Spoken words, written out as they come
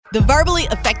The Verbally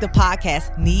Effective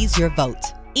Podcast needs your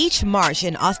vote. Each March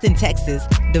in Austin, Texas,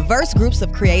 diverse groups of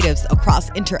creatives across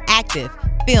interactive,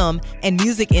 film, and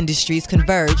music industries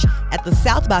converge at the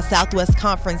South by Southwest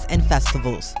Conference and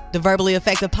Festivals. The Verbally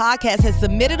Effective Podcast has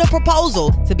submitted a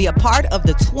proposal to be a part of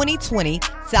the 2020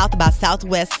 South by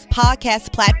Southwest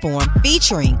podcast platform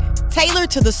featuring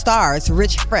Tailored to the Stars,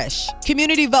 Rich Fresh.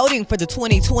 Community voting for the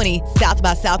 2020 South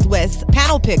by Southwest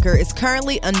panel picker is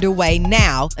currently underway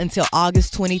now until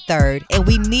August 23rd, and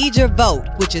we need your vote,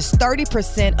 which is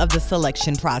 30% of the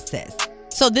selection process.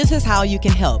 So this is how you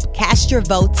can help. Cast your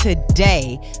vote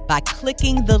today by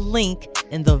clicking the link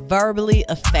in the Verbally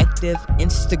Effective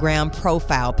Instagram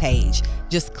profile page.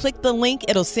 Just click the link.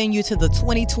 It'll send you to the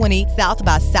 2020 South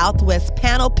by Southwest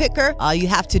panel picker. All you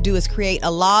have to do is create a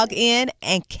login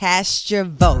and cast your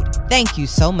vote. Thank you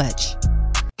so much.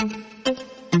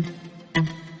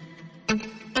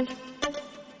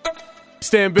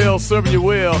 Stan Bell serving you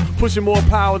well, pushing more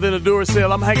power than a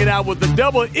Duracell. I'm hanging out with the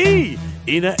double E,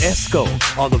 Ina Esco,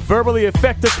 on the Verbally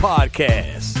Effective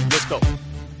Podcast. Let's go.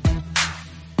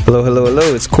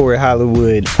 Hello. It's Corey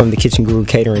Hollywood from the Kitchen Guru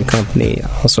Catering Company,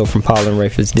 also from Paul and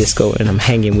Rafer's Disco, and I'm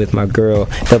hanging with my girl,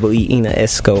 double E, Ina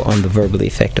Esco, on the Verbally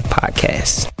Effective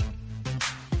Podcast.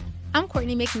 I'm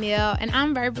Courtney McNeil, and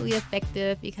I'm verbally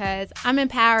effective because I'm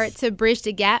empowered to bridge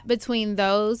the gap between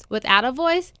those without a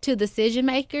voice to decision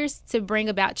makers to bring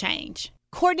about change.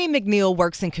 Courtney McNeil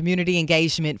works in community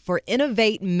engagement for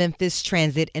Innovate Memphis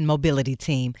Transit and Mobility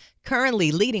Team,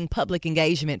 currently leading public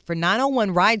engagement for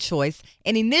 901 Ride Choice,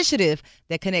 an initiative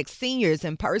that connects seniors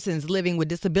and persons living with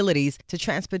disabilities to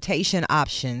transportation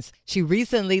options. She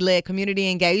recently led community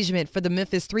engagement for the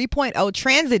Memphis 3.0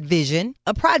 Transit Vision,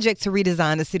 a project to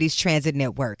redesign the city's transit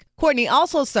network. Courtney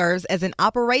also serves as an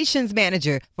operations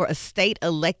manager for a state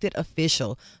elected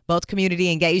official. Both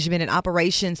community engagement and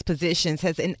operations positions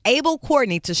has enabled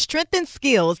Courtney to strengthen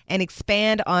skills and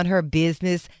expand on her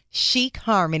business, Chic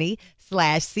Harmony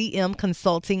 /CM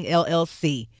Consulting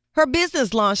LLC. Her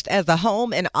business launched as a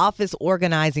home and office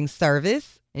organizing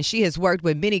service, and she has worked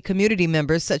with many community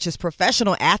members such as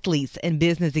professional athletes and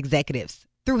business executives.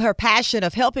 Through her passion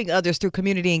of helping others through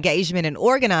community engagement and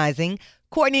organizing,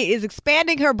 Courtney is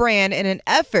expanding her brand in an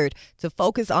effort to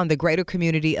focus on the greater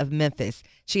community of Memphis.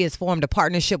 She has formed a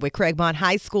partnership with Craigmont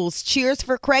High School's Cheers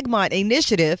for Craigmont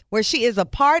initiative, where she is a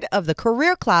part of the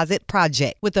Career Closet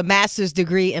Project. With a master's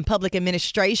degree in public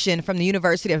administration from the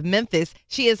University of Memphis,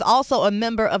 she is also a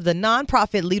member of the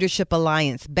Nonprofit Leadership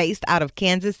Alliance based out of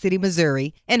Kansas City,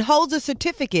 Missouri, and holds a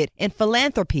certificate in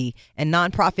philanthropy and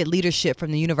nonprofit leadership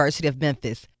from the University of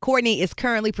Memphis. Courtney is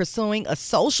currently pursuing a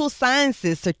social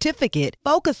sciences certificate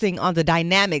focusing on the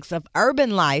dynamics of urban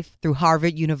life through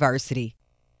Harvard University.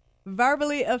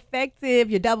 Verbally Effective,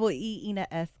 your double E, Ina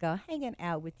Esco, hanging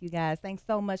out with you guys. Thanks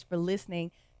so much for listening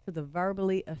to the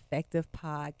Verbally Effective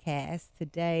Podcast.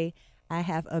 Today, I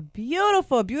have a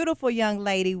beautiful, beautiful young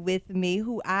lady with me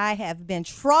who I have been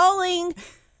trolling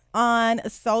on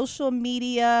social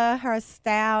media. Her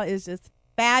style is just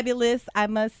fabulous, I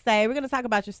must say. We're going to talk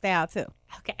about your style, too.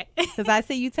 Okay. Because I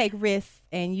see you take risks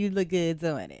and you look good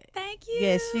doing it. Thank you.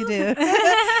 Yes, you do.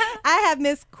 I have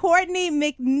Miss Courtney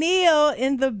McNeil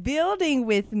in the building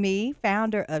with me,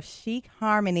 founder of Chic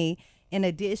Harmony, in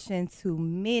addition to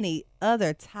many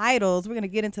other titles. We're going to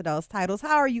get into those titles.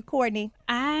 How are you, Courtney?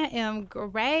 I am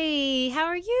great. How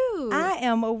are you? I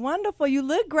am wonderful. You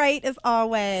look great as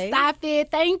always. Stop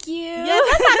it. Thank you. Yes,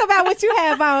 let's talk about what you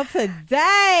have on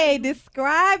today.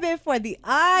 Describe it for the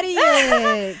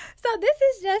audience. So this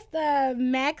is just a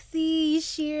maxi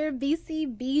sheer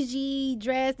BCBG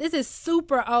dress. This is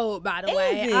super old, by the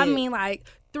way. It? I mean, like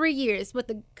 3 years. But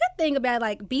the good thing about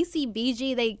like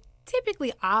BCBG, they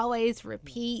typically always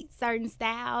repeat certain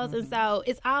styles, and so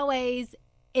it's always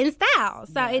in style,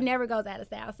 so it never goes out of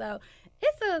style. So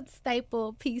it's a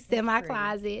staple piece in my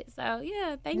closet. So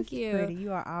yeah, thank you. Pretty.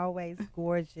 You are always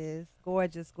gorgeous,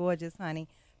 honey.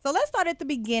 So let's start at the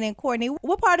beginning. Courtney,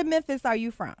 what part of Memphis are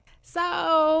you from?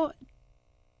 So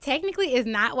technically it's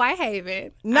not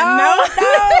Whitehaven. No,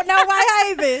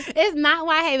 Whitehaven. It's not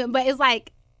Whitehaven, but it's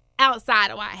like outside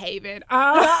of Whitehaven.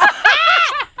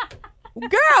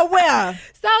 Girl, where?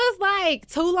 So it's like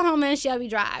Tullahoma and Shelby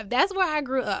Drive. That's where I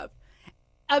grew up.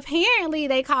 Apparently,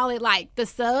 they call it like the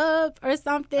sub or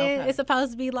something. Okay. It's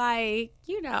supposed to be like,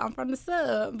 I'm from the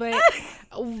sub. But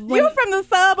you from the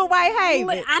sub of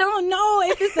Whitehaven? I don't know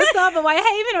if it's the sub of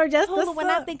Whitehaven or just the sub. When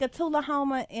I think of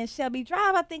Tullahoma and Shelby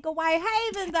Drive, I think of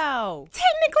Whitehaven, though.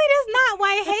 Technically, that's not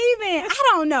Whitehaven. I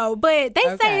don't know, but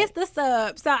they say it's the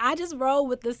sub. So I just roll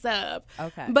with the sub.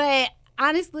 Okay. But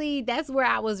honestly, that's where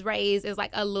I was raised as like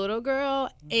a little girl,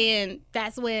 and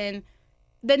that's when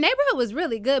the neighborhood was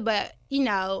really good, but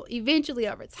eventually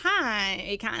over time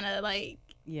it kind of like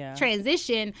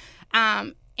transitioned.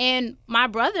 And my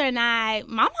brother and my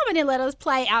mama didn't let us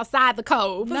play outside the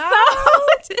Cove. No.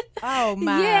 So, oh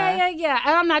my. Yeah.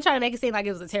 And I'm not trying to make it seem like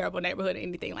it was a terrible neighborhood or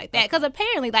anything like that, because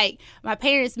apparently, like, my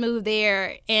parents moved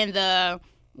there in the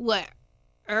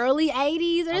early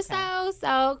 80s or so.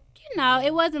 So,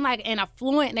 it wasn't like an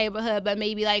affluent neighborhood, but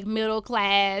maybe like middle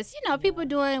class, people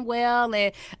doing well,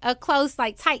 and a close,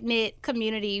 like, tight-knit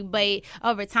community. But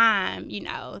over time, things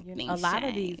a lot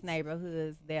of these change.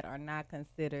 neighborhoods that are not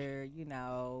considered,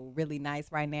 really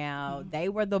nice right now, they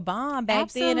were the bomb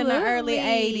back then in the early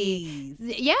 80s.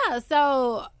 Yeah,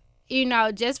 so,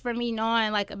 just for me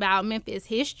knowing, like, about Memphis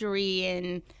history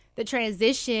and the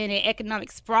transition and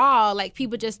economic sprawl, like,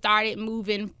 people just started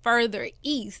moving further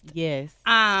east. Yes.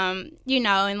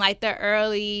 In like the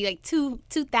early, like,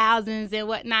 2000s and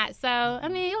whatnot. So, I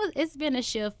mean, it's been a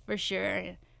shift for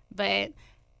sure. But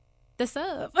the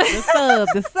sub.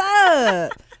 The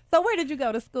sub. So where did you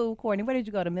go to school, Courtney? Where did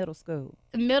you go to middle school?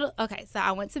 Okay, so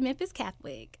I went to Memphis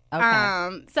Catholic.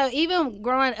 Okay. So even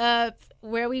growing up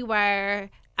where we were,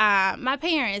 my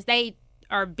parents, they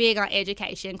are big on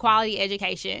education, quality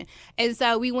education. And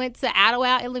so we went to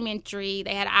Idlewild Elementary.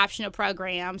 They had an optional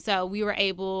program, so we were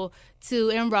able to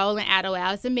enroll in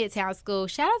Idlewild. It's a Midtown school.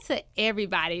 Shout out to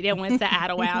everybody that went to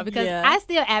Idlewild, because I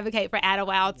still advocate for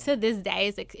Idlewild to this day.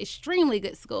 It's an extremely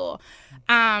good school.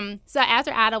 So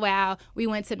after Idlewild, we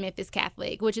went to Memphis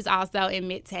Catholic, which is also in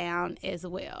Midtown as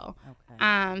well.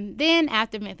 Okay. Then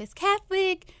after Memphis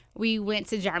Catholic, we went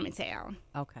to Germantown.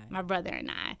 Okay. My brother and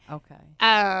I.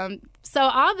 Okay. So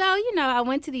although, I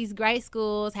went to these great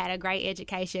schools, had a great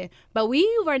education, but we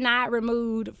were not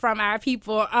removed from our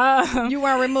people. You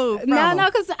weren't removed from No,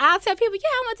 because I'll tell people,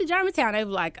 I went to Germantown. They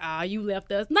were like, oh, you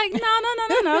left us. Like,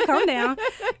 no, calm down.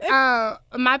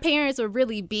 My parents were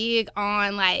really big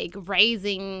on, like,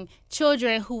 raising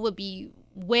children who would be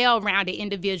well-rounded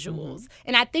individuals. Mm-hmm.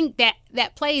 And I think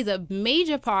that plays a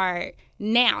major part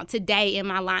now, today, in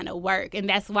my line of work. And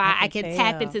that's why I can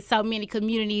tap into so many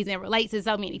communities and relate to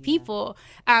so many people.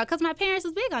 Because my parents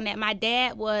was big on that. My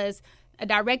dad was a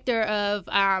director of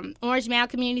Orange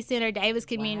Mound Community Center, Davis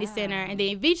Community Center, and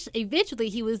then eventually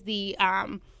he was the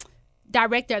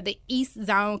director of the East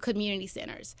Zone Community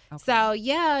Centers. Okay. So,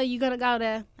 you're going to go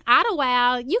to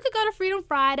Idlewild. You could go to Freedom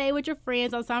Friday with your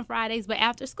friends on some Fridays, but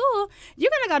after school,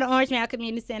 you're going to go to Orange Mound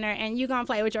Community Center, and you're going to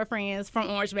play with your friends from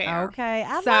Orange Mound. Okay.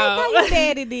 I like how your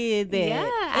daddy did that.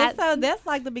 Yeah. So that's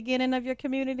like the beginning of your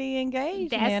community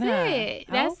engagement. That's it.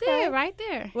 That's it right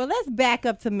there. Well, let's back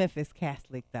up to Memphis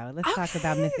Catholic, though. Let's talk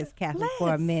about Memphis Catholic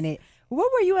for a minute.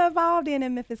 What were you involved in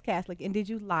Memphis Catholic, and did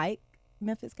you like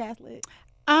Memphis Catholic?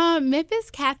 Memphis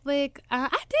Catholic,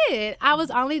 I did. I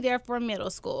was only there for middle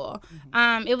school.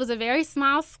 Mm-hmm. It was a very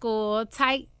small school,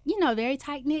 very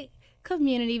tight-knit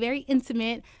community, very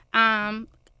intimate. I'd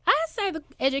say the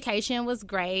education was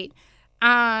great.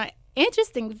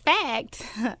 Interesting fact,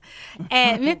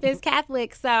 at Memphis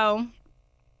Catholic, so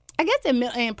I guess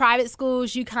in private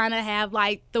schools, you kind of have,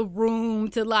 like, the room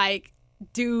to, like,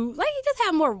 you just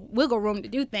have more wiggle room to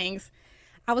do things.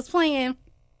 I was a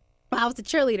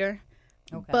cheerleader.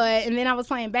 Okay. And then I was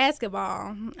playing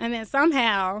basketball, and then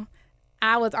somehow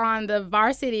I was on the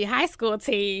varsity high school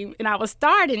team, and I was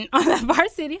starting on the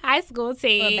varsity high school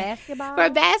team for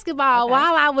basketball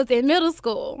while I was in middle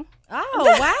school. Oh,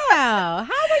 wow. How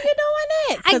were you doing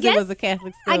that? Because it was a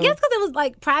Catholic school. I guess because it was,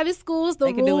 like, private schools,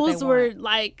 the rules were,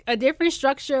 like, a different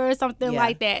structure or something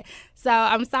like that. So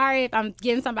I'm sorry if I'm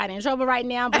getting somebody in trouble right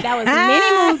now, but that was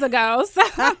many moons ago. So.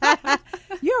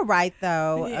 You're right,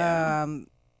 though. Yeah.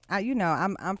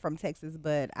 I'm from Texas,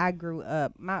 but I grew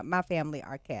up, my family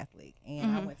are Catholic,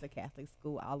 and I went to Catholic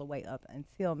school all the way up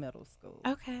until middle school.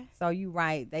 Okay. So you're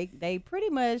right. They pretty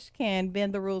much can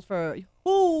bend the rules for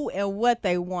who and what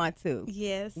they want to.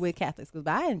 Yes. With Catholic schools.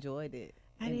 But I enjoyed it.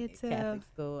 I did too. Catholic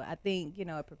school. I think,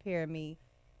 it prepared me.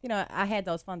 I had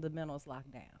those fundamentals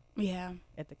locked down. Yeah.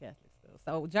 At the Catholic school.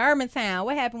 So Germantown,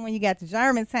 what happened when you got to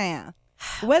Germantown?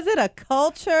 Was it a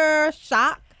culture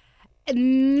shock?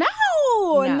 No,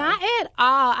 not at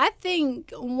all. I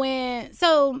think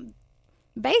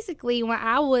basically when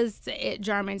I was at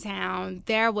Germantown,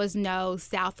 there was no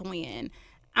South Wind.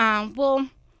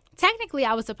 Technically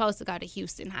I was supposed to go to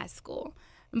Houston High School,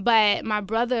 but my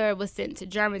brother was sent to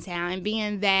Germantown, and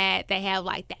being that they have,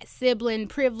 like, that sibling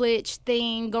privilege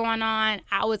thing going on,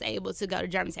 I was able to go to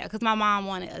Germantown because my mom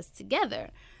wanted us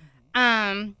together.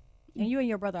 And you and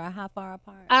your brother are how far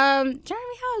apart? Jeremy,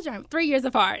 how old is Jeremy? 3 years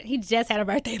apart. He just had a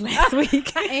birthday last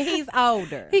week. And he's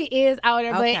older. He is older,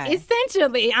 Okay. but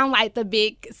essentially, I'm like the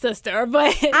big sister.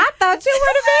 But I thought you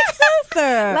were the big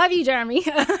sister. love you, Jeremy.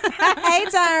 Hey,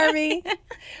 Jeremy.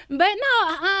 But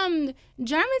no,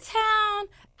 Germantown,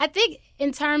 I think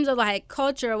in terms of like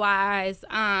culture-wise,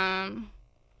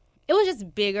 it was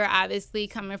just bigger, obviously,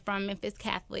 coming from Memphis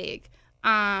Catholic.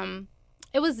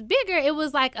 It was bigger. It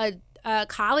was like a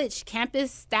college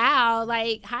campus style,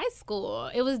 like high school.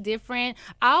 It was different,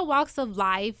 all walks of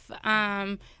life.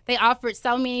 They offered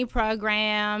so many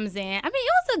programs, and I mean,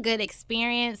 it was a good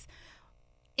experience.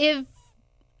 If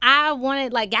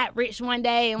I got rich one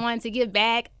day and wanted to give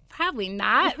back, probably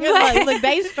not. Look,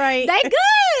 they straight. They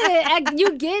good.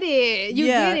 You get it. You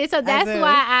Yeah, get it. So I that's do.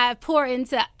 why I pour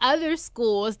into other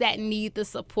schools that need the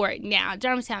support now.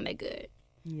 Germantown, they good.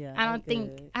 Yeah, I don't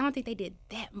think they did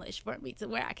that much for me to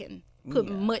where I can put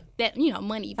money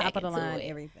top back of the into line, it.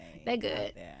 everything. They good.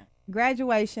 out there.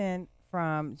 Graduation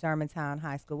from Germantown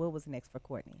High School. What was next for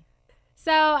Courtney?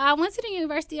 So I went to the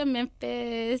University of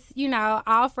Memphis.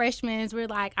 All freshmen were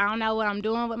like, I don't know what I'm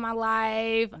doing with my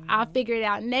life. I'll figure it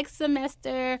out next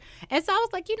semester. And so I was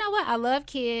like, you know what? I love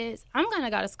kids. I'm going to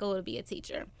go to school to be a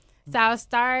teacher. So I'll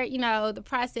start, the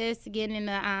process to get in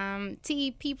the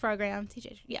TEP program.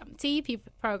 TEP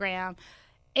program.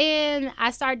 And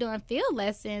I started doing field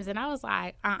lessons, and I was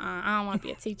like, I don't want to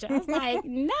be a teacher. I was like,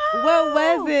 no. What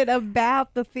was it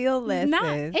about the field lessons? No.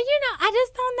 And I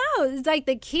just don't know. It's like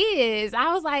the kids.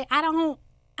 I was like, I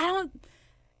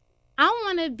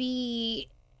want to be,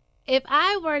 if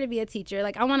I were to be a teacher,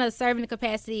 like I want to serve in the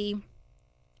capacity.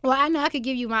 Well, I know I could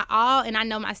give you my all, and I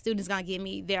know my students gonna give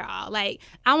me their all. Like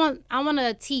I want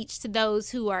to teach to those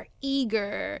who are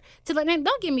eager to. And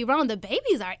don't get me wrong, the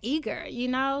babies are eager,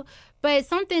 but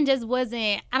something just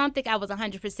wasn't. I don't think I was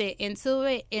 100% into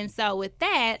it, and so with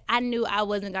that, I knew I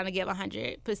wasn't gonna give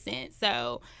 100%.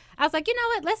 So I was like, you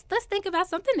know what? Let's think about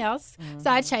something else.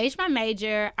 So I changed my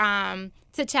major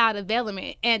to child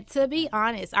development. And to be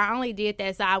honest, I only did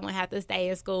that so I wouldn't have to stay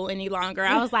in school any longer.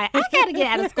 I was like, I got to get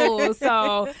out of school.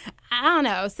 So I don't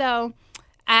know. So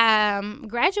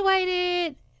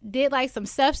graduated, did like some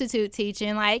substitute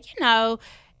teaching.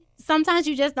 Sometimes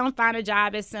you just don't find a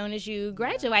job as soon as you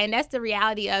graduate. And that's the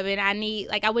reality of it.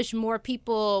 I wish more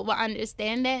people would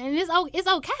understand that. And it's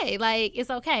okay. It's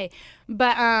okay.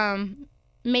 But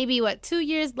maybe 2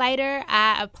 years later,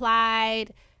 I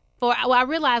applied I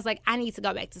realized I need to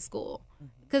go back to school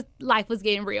because life was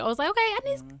getting real. I was like,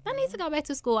 okay, I need to go back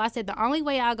to school. I said the only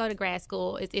way I'll go to grad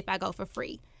school is if I go for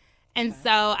free. And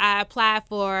so I applied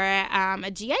for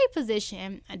a GA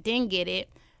position. I didn't get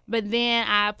it. But then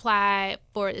I applied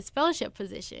for this fellowship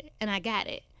position, and I got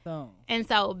it. Boom. And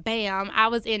so, bam, I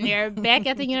was in there back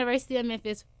at the University of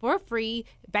Memphis for free.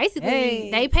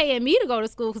 Basically, they paying me to go to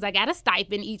school because I got a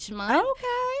stipend each month.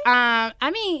 Okay.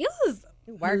 It was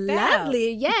worked out.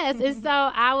 lovely, yes. And so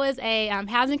I was a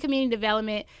Housing Community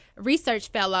Development Research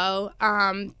Fellow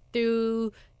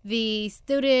through the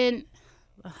SUAP,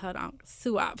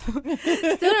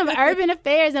 Student of Urban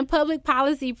Affairs and Public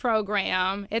Policy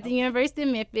Program at the University of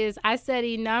Memphis. I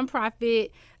studied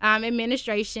nonprofit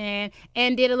administration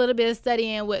and did a little bit of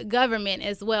studying with government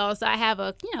as well. So I have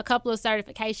a couple of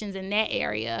certifications in that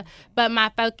area, but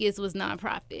my focus was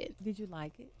nonprofit. Did you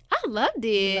like it? I loved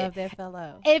it. Love that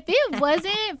fellow. If it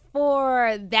wasn't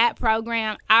for that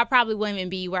program, I probably wouldn't even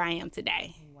be where I am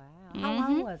today. Wow. How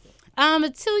long was it? A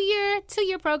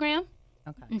two-year program.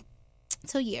 Okay.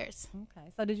 2 years.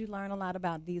 Okay. So did you learn a lot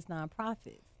about these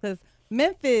nonprofits? Because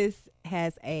Memphis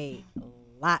has a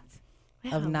lot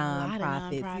of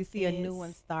nonprofits. You see a new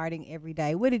one starting every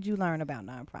day. What did you learn about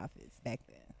nonprofits back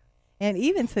then? And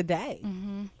even today?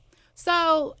 Mm-hmm.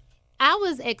 So I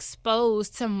was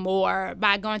exposed to more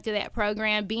by going through that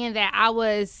program, being that I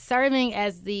was serving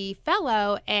as the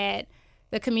fellow at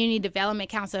the Community Development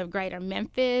Council of Greater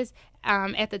Memphis.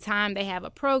 At the time, they have a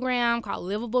program called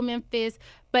Livable Memphis.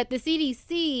 But the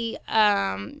CDC,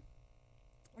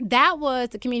 that was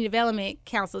the Community Development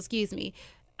Council,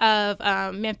 of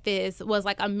Memphis, was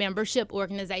like a membership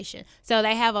organization. So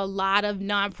they have a lot of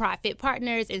nonprofit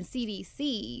partners and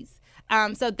CDCs.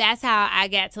 So that's how I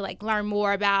got to learn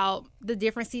more about the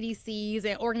different CDCs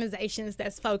and organizations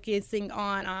that's focusing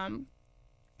on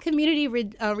community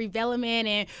redevelopment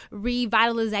and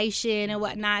revitalization and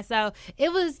whatnot. So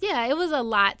it was a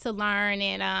lot to learn.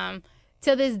 And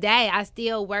to this day, I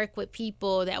still work with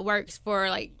people that work for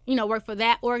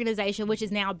that organization, which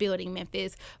is now Building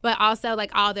Memphis, but also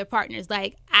all their partners.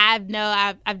 I've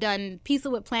done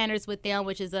Peacewood Planners with them,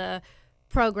 which is a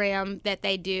program that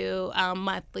they do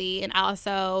monthly, and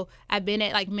also I've been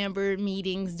at like member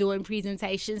meetings doing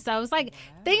presentations, so it's like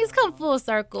things come full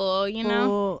circle, you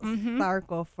know. Full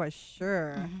circle for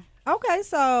sure. Okay,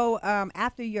 so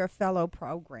after your fellow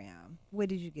program, what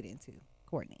did you get into,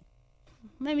 Courtney?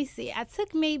 Let me see. I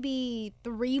took maybe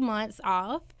 3 months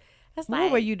off. That's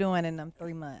What were you doing in them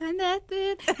 3 months?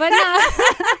 Nothing. But no,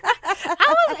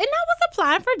 I was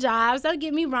applying for jobs. Don't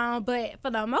get me wrong, but for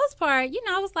the most part, you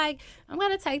know, I was like, I'm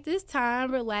gonna take this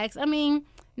time, relax. I mean,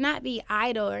 not be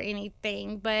idle or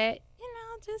anything, but you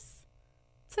know, just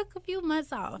took a few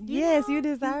months off. Yes, know? you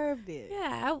deserved it.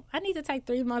 Yeah, I need to take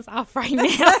 3 months off right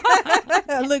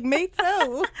now. Look, me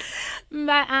too.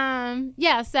 But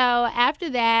yeah. So after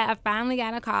that, I finally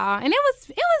got a call, and it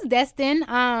was destined.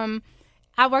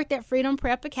 I worked at Freedom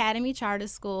Prep Academy Charter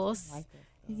Schools. I like that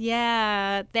stuff.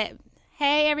 Yeah, that.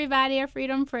 Hey, everybody at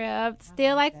Freedom Prep.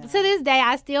 Still, like, to this day,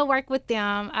 I still work with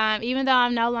them, even though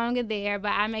I'm no longer there.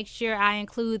 But I make sure I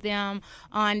include them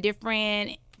on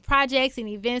different projects and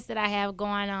events that I have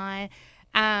going on.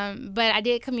 But I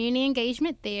did community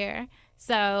engagement there.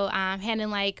 So handling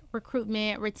like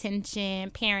recruitment, retention,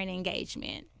 parent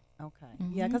engagement. Okay.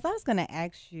 Yeah, because I was going to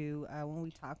ask you when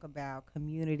we talk about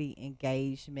community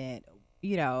engagement,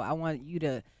 you know, I want you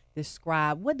to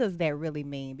describe what does that really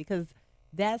mean, because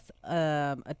that's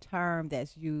a term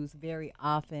that's used very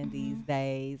often these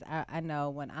days. I know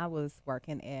when I was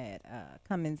working at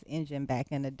Cummins Engine back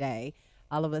in the day,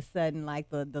 all of a sudden, like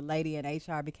the lady in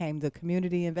HR became the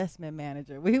community investment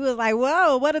manager. We was like,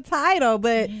 whoa, what a title.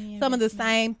 But some of the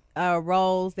same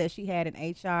roles that she had in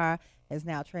HR has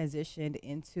now transitioned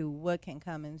into what can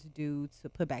Cummins do to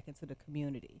put back into the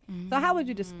community. So how would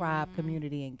you describe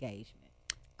community engagement?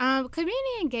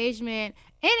 Community engagement,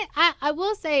 and I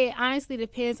will say, honestly,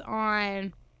 depends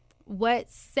on what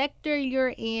sector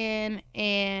you're in,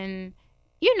 and,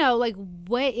 you know, like,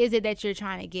 what is it that you're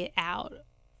trying to get out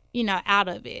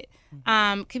of it.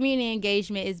 Community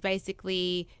engagement is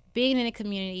basically being in a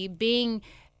community, being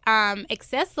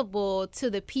accessible to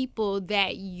the people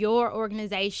that your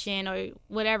organization or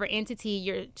whatever entity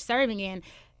you're serving in,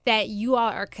 that you all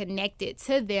are connected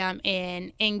to them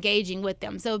and engaging with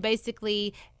them. So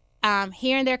basically,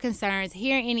 hearing their concerns,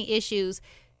 hearing any issues,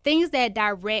 things that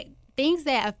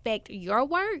affect your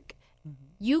work,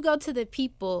 you go to the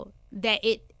people that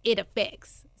it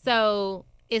affects. So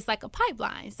it's like a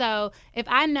pipeline. So if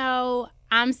I know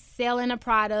I'm selling a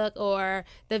product or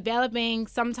developing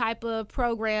some type of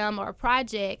program or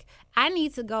project, I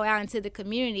need to go out into the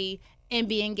community and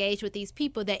be engaged with these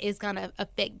people that is going to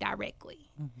affect directly.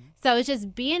 So it's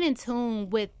just being in tune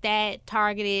with that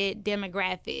targeted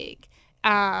demographic,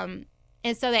 and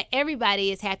so that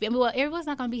everybody is happy. I mean, well, everyone's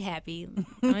not going to be happy.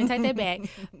 Let me take that back.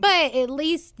 But at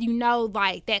least, you know,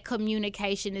 like, that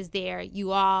communication is there.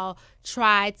 You all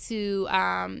try to,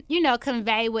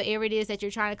 convey whatever it is that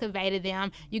you're trying to convey to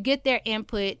them. You get their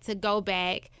input to go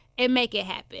back and make it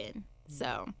happen.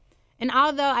 So, and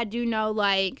although I do know,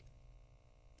 like,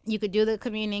 you could do the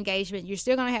community engagement, you're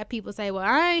still going to have people say, well,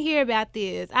 I ain't hear about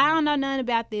this. I don't know nothing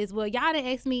about this. Well, y'all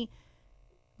didn't ask me.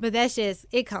 But that's just,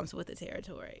 it comes with the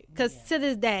territory. Because to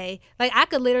this day, like, I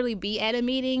could literally be at a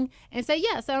meeting and say,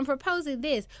 yeah, so I'm proposing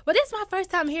this. But this is my first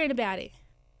time hearing about it.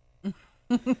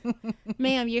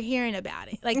 Ma'am, you're hearing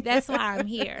about it. Like, that's why I'm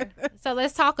here. So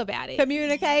let's talk about it.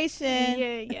 Communication.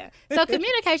 Yeah. So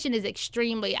communication is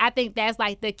I think that's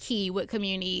like the key with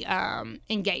community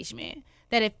engagement,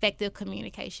 that effective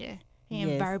communication.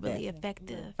 Being verbally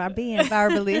effective. By being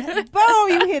verbally, boom,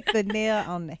 you hit the nail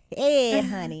on the head,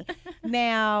 honey.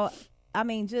 Now, I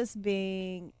mean, just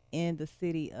being in the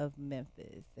city of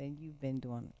Memphis, and you've been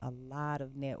doing a lot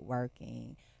of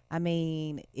networking. I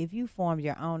mean, if you formed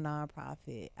your own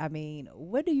nonprofit, I mean,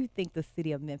 what do you think the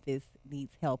city of Memphis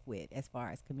needs help with as far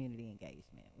as community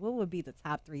engagement? What would be the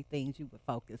top 3 things you would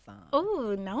focus on?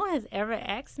 Oh, no one has ever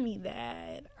asked me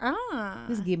that.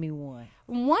 Just give me one.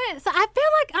 So I feel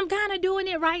like I'm kind of doing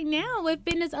it right now with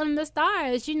Fitness Under the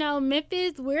Stars. You know,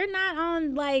 Memphis, we're not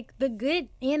on, like, the good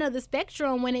end of the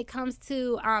spectrum when it comes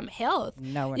to health.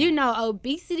 No, we're not. You know,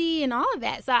 obesity and all of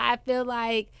that. So I feel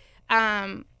like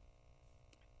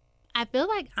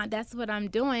that's what I'm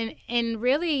doing, and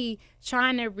really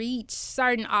trying to reach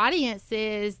certain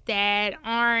audiences that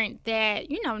aren't that,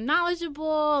 you know,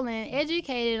 knowledgeable and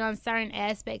educated on certain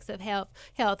aspects of health.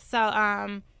 So,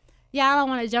 yeah, I don't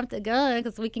want to jump the gun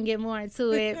because we can get more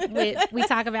into it. We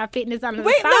talk about Fitness Under the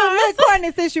Stars. Look,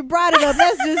 Courtney, since you brought it up,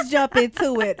 let's just jump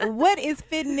into it. What is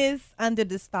Fitness Under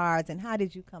the Stars, and how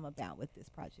did you come about with this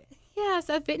project? Yeah,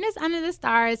 so Fitness Under the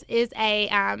Stars is a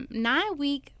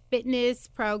 9-week fitness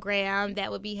program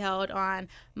that will be held on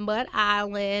Mud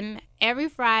Island every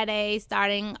Friday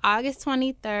starting August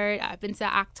 23rd up until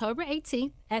October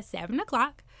 18th at 7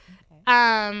 o'clock.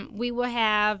 We will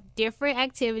have different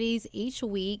activities each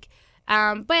week.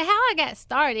 But how I got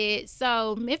started,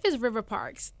 so Memphis River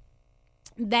Parks,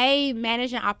 they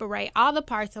manage and operate all the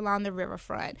parks along the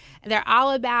riverfront. They're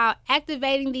all about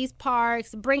activating these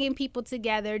parks, bringing people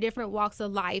together, different walks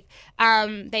of life.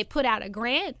 They put out a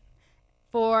grant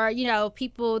for,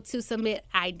 people to submit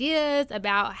ideas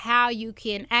about how you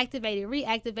can activate and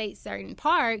reactivate certain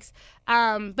parks.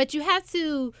 But you have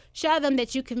to show them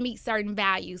that you can meet certain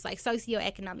values like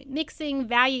socioeconomic mixing,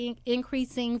 value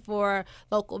increasing for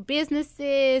local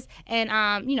businesses, and,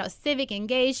 civic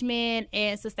engagement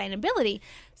and sustainability.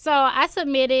 So I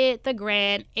submitted the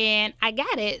grant and I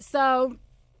got it. So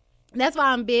that's why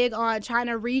I'm big on trying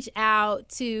to reach out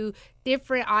to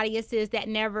different audiences that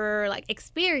never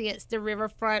experienced the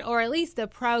riverfront, or at least the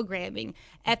programming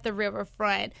at the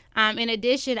riverfront. In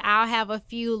addition, I'll have a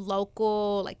few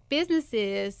local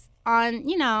businesses on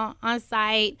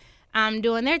site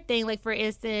doing their thing. Like, for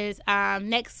instance,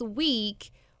 next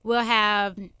week we'll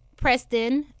have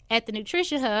Preston at the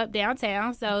Nutrition Hub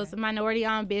downtown. So it's a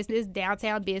minority-owned business,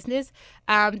 downtown business.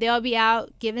 They'll be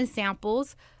out giving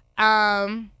samples.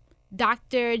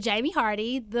 Dr. Jamie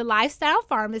Hardy, the lifestyle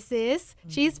pharmacist,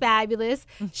 she's fabulous.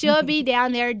 She'll be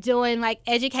down there doing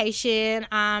education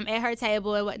at her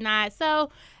table and whatnot.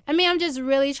 So, I'm just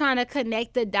really trying to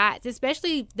connect the dots,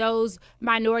 especially those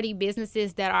minority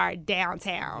businesses that are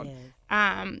downtown.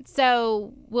 Yes.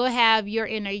 So we'll have Your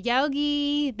Inner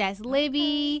Yogi, that's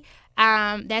Libby,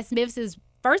 that's Memphis's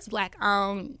first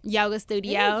Black-owned yoga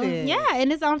studio. Yeah,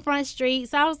 and it's on Front Street.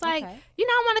 So I was like,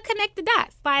 I want to connect the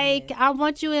dots. I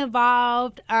want you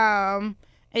involved. And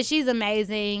she's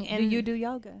amazing. And do you do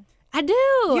yoga? I do.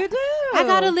 You do? I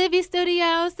got a Libby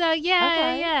studio. So,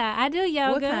 yeah, I do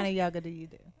yoga. What kind of yoga do you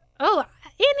do? Oh,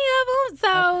 any of them.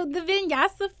 So the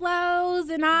vinyasa flows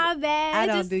and all that. I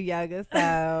don't do yoga,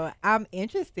 so I'm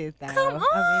interested, though. Come on.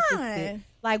 I'm interested.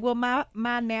 Will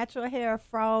my natural hair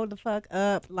fro the fuck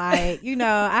up? I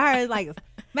heard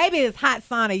maybe it's hot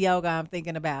sauna yoga I'm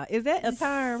thinking about. Is that a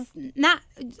term? Not,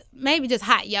 maybe just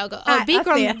hot yoga. Hot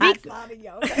sauna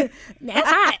yoga. That's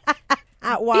hot.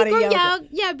 Hot water yoga.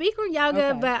 Yeah, Bikram yoga,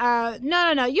 okay. But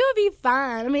no, you'll be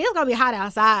fine. It's gonna be hot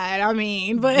outside.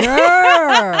 But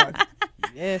girl.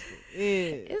 Yes, it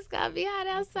is. It's gonna be hot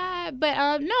outside.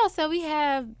 But no, so we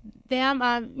have them,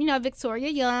 Victoria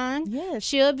Young. Yes.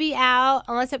 She'll be out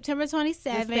on September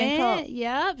 27th.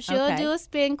 Yep. She'll do a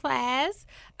spin class.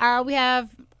 We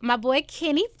have my boy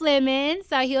Kenny Fleming,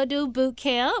 so he'll do boot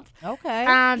camp. Okay.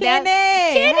 Kenny!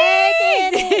 Hey,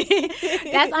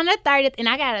 Kenny! That's on the 30th, and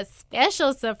I got a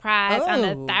special surprise on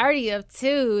the 30th,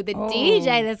 too. The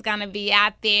DJ that's going to be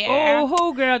out there.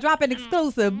 Oh, girl, dropping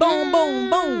exclusive. Boom, boom,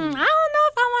 boom. I don't know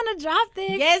if I want to drop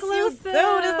the exclusive. Yes, you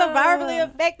do. This is a Verbally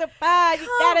Effective Pod. You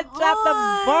got to drop the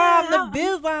bomb, the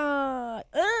bizarre.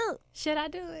 Should I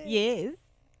do it? Yes.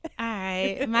 All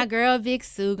right. My girl, Big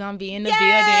Sue, going to be in the building.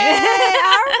 All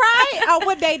right. Oh,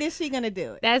 what date is she going to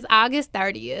do it? That's August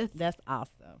 30th. That's awesome.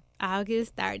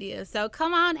 August 30th. So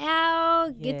come on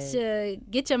out. Yes.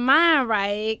 Get your mind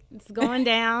right. It's going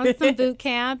down. Some boot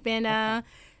camp. And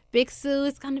Big Sue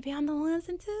is going to be on the 1s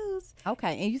and 2s.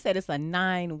 Okay. And you said it's a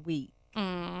 9-week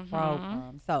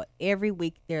program. So every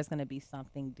week there's going to be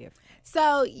something different.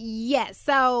 So, yes.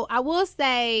 So I will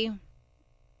say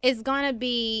it's going to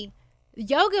be...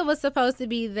 Yoga was supposed to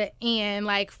be the end,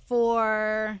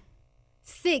 for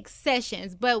 6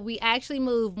 sessions, but we actually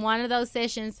moved one of those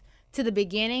sessions to the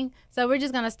beginning. So we're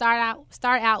just gonna start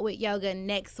out with yoga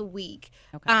next week.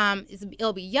 Okay.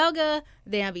 It'll be yoga,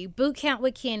 then it'll be boot camp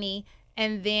with Kenny,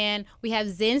 and then we have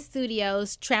Zen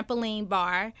Studios trampoline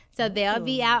bar. So they'll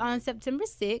be out on September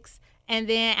 6th, and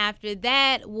then after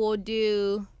that we'll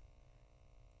do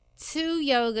 2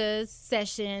 yoga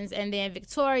sessions, and then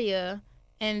Victoria.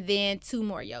 And then 2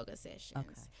 more yoga sessions.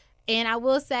 Okay. And I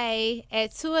will say,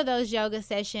 at 2 of those yoga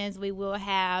sessions, we will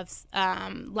have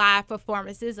live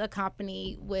performances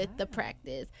accompanied with the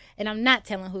practice. And I'm not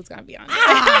telling who's going to be on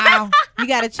there. You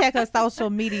got to check her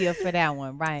social media for that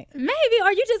one, right? Maybe,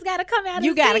 or you just got to come out and see.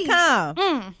 You got to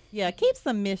come. Yeah, keep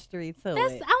some mystery to it. I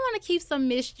want to keep some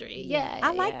mystery. Yeah.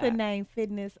 I like the name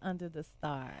Fitness Under the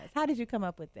Stars. How did you come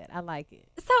up with that? I like it.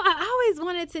 So I always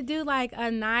wanted to do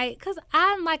a night, because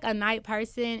I'm a night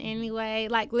person anyway.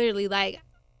 Literally,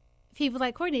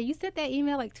 people Courtney, you sent that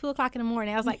email 2:00 in the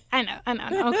morning. I was like, I know,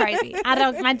 I'm crazy.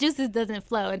 My juices doesn't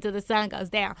flow until the sun goes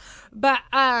down. But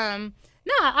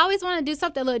no, I always want to do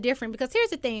something a little different, because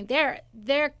here's the thing: there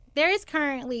is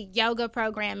currently yoga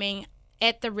programming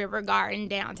at the River Garden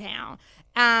downtown.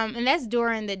 And that's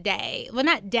during the day. Well,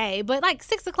 not day, but like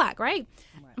 6 o'clock, right?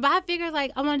 But I figured,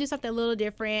 like, I want to do something a little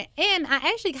different. And I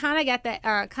actually kind of got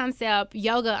that concept,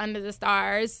 yoga under the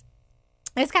stars.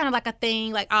 It's kind of like a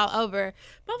thing, like, all over.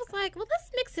 But I was like, well, let's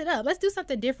mix it up. Let's do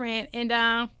something different.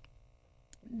 And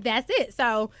that's it.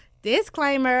 So,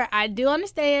 disclaimer, I do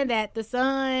understand that the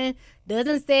sun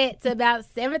doesn't set to about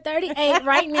 7:38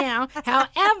 right now.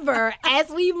 However, as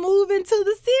we move into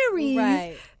the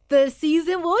series, the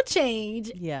season will change.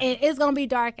 And it's going to be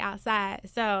dark outside.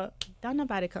 So, don't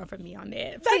nobody come for me on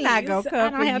that. They're not going to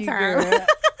come for you, girl.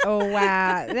 Oh,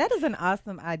 wow. That is an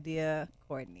awesome idea,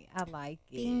 Courtney. I like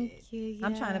it. Thank you. Yeah.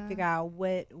 I'm trying to figure out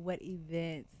what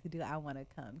events do I want to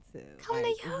come to. Come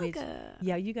to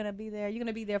yoga. You're going to be there. You're going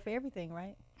to be there for everything,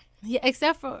 right? Yeah,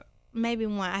 except for maybe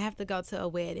one. I have to go to a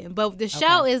wedding. But the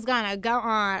show is going to go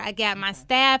on. I got my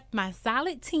staff, my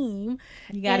solid team.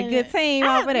 You got a good team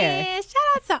over there. Man, shout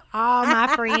out to all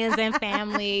my friends and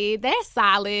family. They're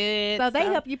solid. So they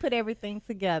help you put everything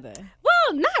together.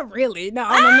 Well, not really. No.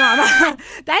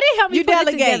 They didn't help me you put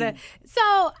delegate. it together.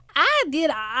 So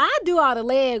I do all the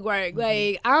leg work.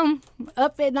 Like, I'm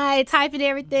up at night typing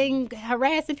everything,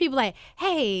 harassing people like,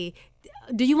 hey,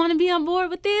 do you want to be on board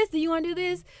with this? Do you want to do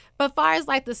this? But as far as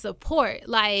like the support,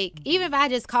 like even if I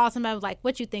just call somebody like,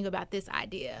 what you think about this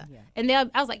idea? And I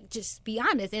was like, just be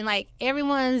honest. And like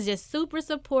everyone's just super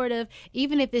supportive,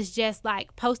 even if it's just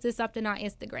like posted something on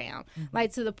Instagram.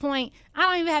 Like to the point, I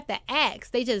don't even have to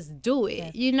ask. They just do it,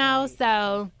 That's you know? great.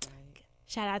 So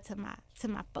shout out to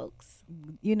my folks.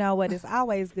 You know what? It's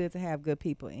always good to have good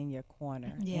people in your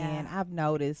corner. Yeah. And I've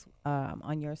noticed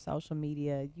on your social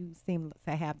media, you seem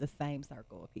to have the same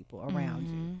circle of people around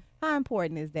you. How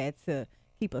important is that to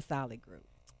keep a solid group?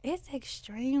 It's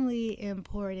extremely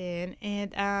important.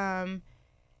 And,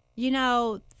 you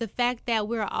know, the fact that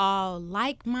we're all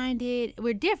like-minded,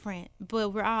 we're different, but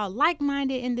we're all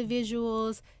like-minded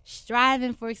individuals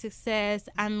striving for success.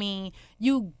 I mean,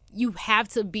 you have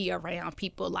to be around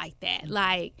people like that.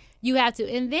 Like, you have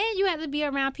to. And then you have to be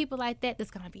around people like that that's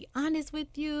going to be honest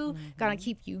with you, going to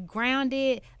keep you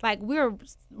grounded. Like, we're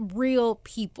real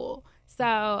people.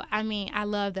 So, I mean, I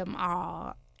love them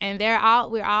all. And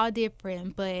we're all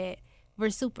different, but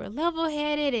we're super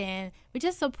level-headed and we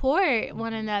just support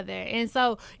one another. And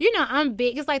so, you know, I'm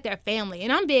big. It's like they're family.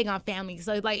 And I'm big on family.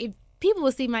 So, like, if people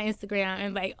will see my Instagram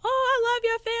and like, oh, I love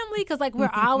your family. Because, like, we're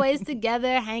always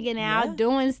together, hanging out,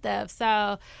 doing stuff.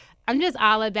 So, I'm just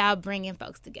all about bringing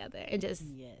folks together and just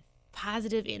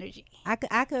positive energy.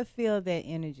 I could feel that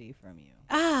energy from you.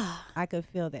 I could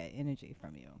feel that energy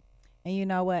from you. And you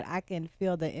know what? I can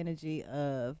feel the energy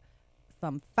of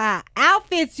some fire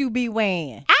outfits you be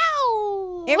wearing.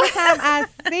 Ow! Every time I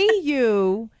see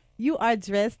you, you are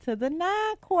dressed to the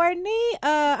nine, Courtney.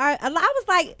 I was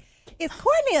like, is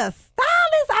Courtney a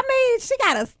stylist? I mean, she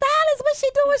got a stylist. What she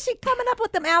doing? She coming up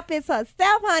with them outfits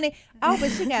herself, honey. Oh,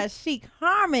 but she got Chic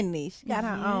Harmony. She got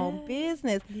her own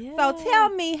business. Yeah. So tell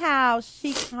me how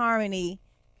Chic Harmony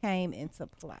came into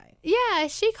play. Yeah,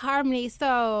 Chic Harmony.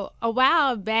 So a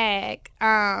while back,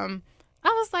 I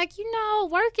was like, you know,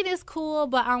 working is cool,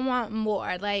 but I want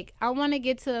more. Like, I want to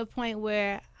get to a point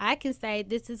where I can say,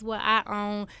 this is what I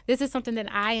own. This is something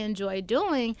that I enjoy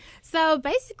doing. So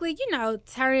basically, you know,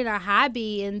 turning a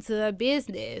hobby into a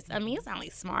business. I mean, it's only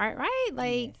smart, right?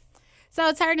 Like,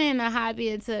 so turning a hobby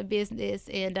into a business.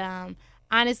 And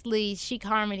honestly, Chic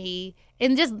Harmony,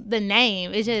 and just the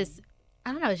name, it's just,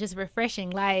 I don't know, it's just refreshing.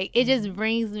 Like, it just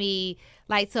brings me,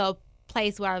 like, to a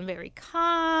place where I'm very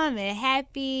calm and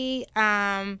happy.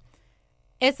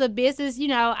 It's a business, you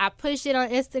know, I push it on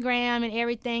Instagram and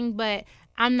everything, but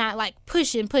I'm not like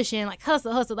pushing, like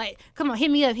hustle, like, come on,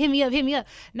 hit me up.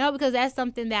 No, because that's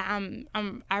something that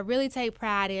I really take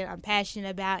pride in, I'm passionate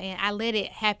about, and I let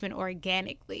it happen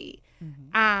organically.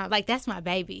 Like, that's my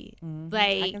baby.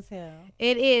 Like, I can tell.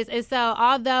 It is. And so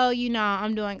although, you know,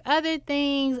 I'm doing other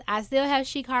things, I still have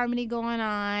Chic Harmony going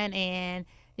on, and,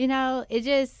 you know,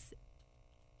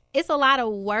 it's a lot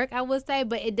of work, I would say,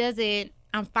 but it doesn't,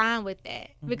 I'm fine with that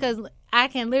because I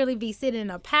can literally be sitting in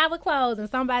a pile of clothes in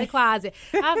somebody's closet.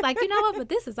 I was like, you know what, but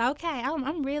this is okay.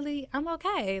 I'm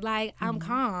okay. Like, I'm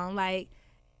calm. Like,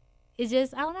 it's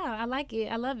just, I don't know. I like it.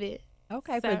 I love it.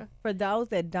 Okay, So- for those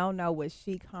that don't know what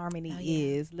Chic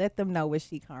Harmony is, let them know what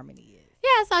Chic Harmony is.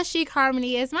 Yeah, so Chic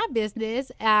Harmony is my business.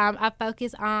 I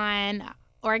focus on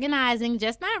organizing,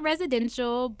 just not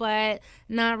residential, but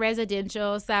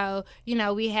non-residential. So, you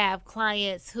know, we have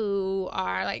clients who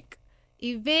are like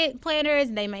event planners.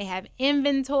 They may have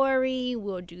inventory.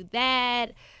 We'll do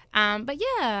that. But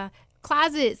yeah,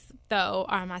 Closets, though,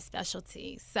 are my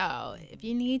specialty. So if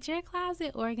you need your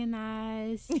closet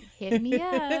organized, hit me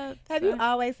up. Have you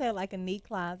always had like a neat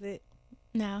closet?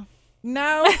 No.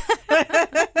 No.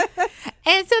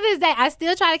 And to this day, I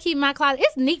still try to keep my closet.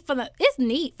 It's neat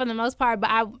for the most part,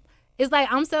 but it's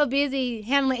like I'm so busy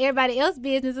handling everybody else's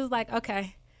business. It's like,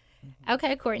 okay,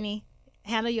 Courtney,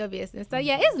 handle your business. So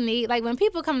yeah, it's neat. Like when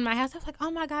people come to my house, I'm like, oh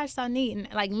my gosh, so neat. And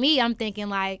like me, I'm thinking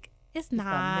like, it's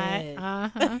not.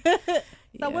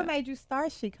 So what made you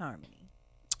start Chic Harmony?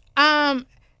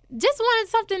 Just wanted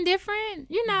something different,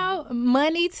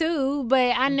 money too.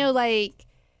 But I knew like,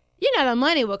 the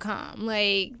money would come.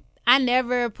 Like I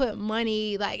never put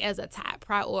money like as a top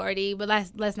priority, but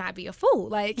let's not be a fool.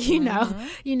 Like, you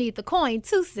need the coin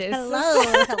too, sis. Hello.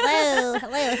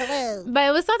 But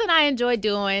it was something I enjoyed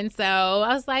doing. So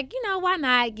I was like, why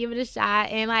not give it a shot?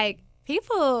 And like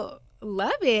people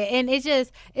love it. And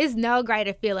it's no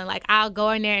greater feeling. Like I'll go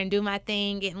in there and do my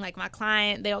thing, and like my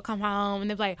client, they'll come home and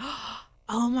they're like,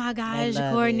 oh my gosh,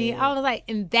 Courtney. I was like,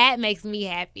 and that makes me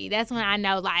happy. That's when I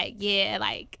know like, yeah,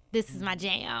 like this is my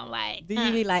jam. Like, do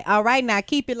you be like, all right, now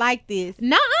keep it like this?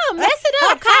 No, mess it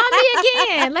up. Call me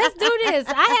again. Let's do this.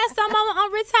 I have some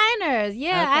on retainers.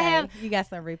 Yeah, okay. I have. You got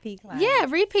some repeat clients? Yeah,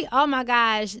 repeat. Oh my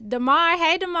gosh, Damar.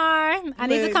 Hey, Damar. I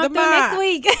need to come through next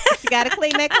week. You got to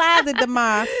clean that closet,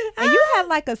 Damar. And you have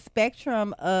like a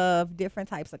spectrum of different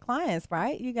types of clients,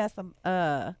 right? You got some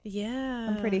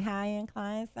some pretty high end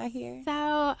clients I hear.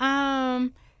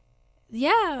 So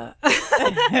yeah.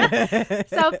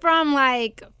 So from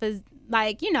like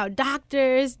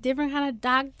doctors, different kind of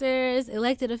doctors,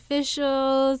 elected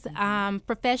officials,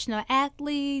 professional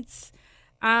athletes,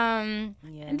 and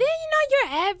then your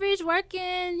average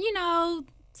working,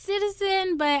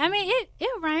 citizen. But I mean, it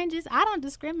ranges. I don't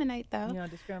discriminate though. You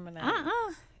don't discriminate.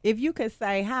 If you could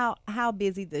say how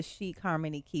busy does Chic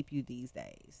Harmony keep you these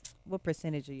days? What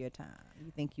percentage of your time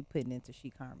you think you putting into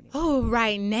Chic Harmony? Oh,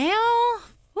 right now.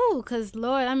 Because,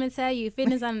 Lord, I'm going to tell you,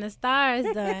 Fitness Under the Stars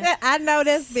done. I know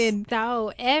that's been...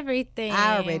 So, everything.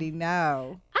 I already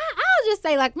know. I'll just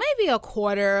say, like, maybe a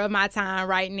quarter of my time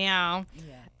right now.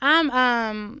 Yeah.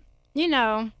 I'm,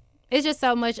 it's just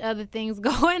so much other things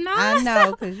going on. I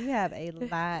know, because you have a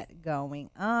lot going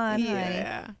on, honey.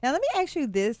 Now, let me ask you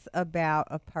this about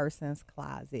a person's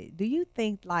closet. Do you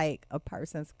think, like, a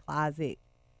person's closet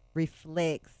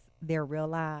reflects their real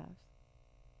lives?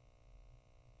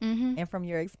 Mm-hmm. And from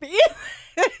your experience,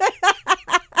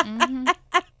 mm-hmm.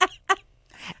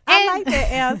 I like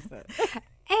that answer.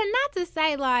 And not to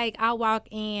say like I walk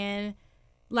in,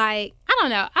 like I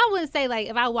don't know. I wouldn't say like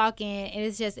if I walk in and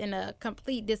it's just in a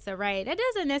complete disarray. That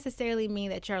doesn't necessarily mean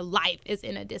that your life is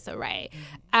in a disarray.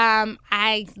 Mm-hmm.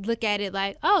 I look at it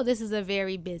like, oh, this is a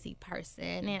very busy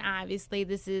person, and obviously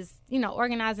this is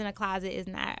organizing a closet is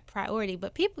not a priority.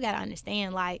 But people gotta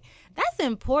understand like that's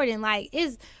important. Like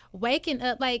is waking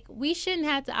up, like we shouldn't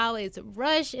have to always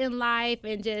rush in life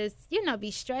and just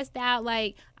be stressed out.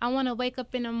 Like I want to wake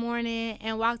up in the morning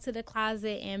and walk to the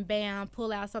closet and bam,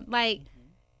 pull out something. Like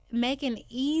making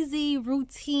easy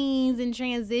routines and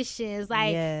transitions,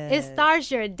 like it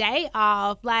starts your day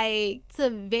off like to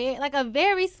a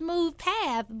very smooth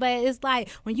path. But it's like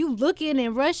when you looking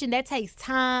and rushing, that takes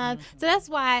time. Mm-hmm. So that's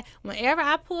why whenever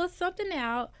I pull something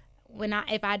out,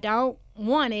 if I don't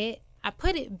want it, I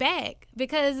put it back,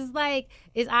 because it's like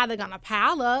it's either gonna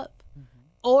pile up,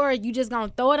 or you just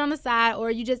gonna throw it on the side,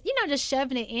 or you just just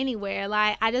shoving it anywhere.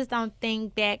 Like I just don't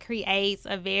think that creates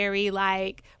a very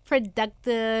like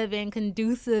productive and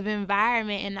conducive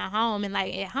environment in the home. And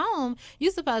like at home,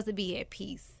 you're supposed to be at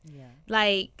peace. Yeah.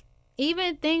 Like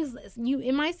even things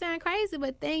it might sound crazy,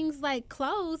 but things like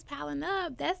clothes piling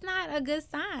up, that's not a good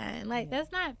sign. Like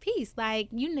that's not peace. Like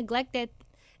you neglect that,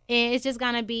 and it's just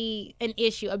gonna be an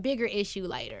issue, a bigger issue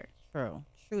later. True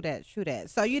that.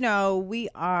 So we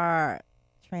are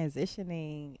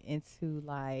transitioning into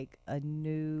like a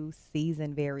new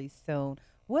season very soon.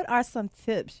 What are some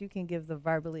tips you can give the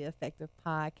Verbally Effective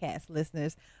podcast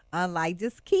listeners on like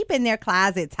just keeping their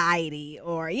closet tidy,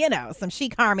 or some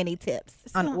Chic Harmony tips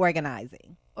on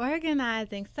organizing?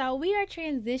 So we are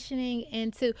transitioning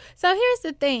into, so here's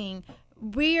the thing,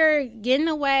 we're getting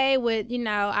away with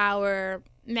our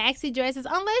maxi dresses,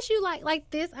 unless you like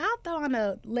this. I'll throw on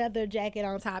a leather jacket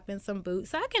on top and some boots,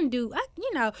 so I can do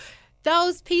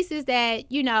those pieces that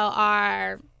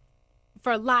are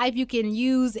for life, you can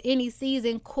use any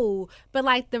season, cool. But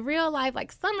like the real life,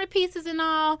 like summer pieces and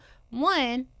all,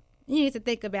 one, you need to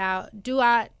think about,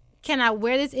 can I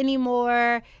wear this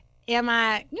anymore? Am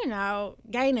I,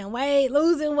 gaining weight,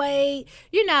 losing weight?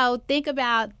 Think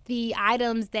about the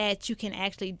items that you can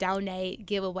actually donate,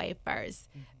 give away first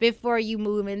before you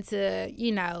move into,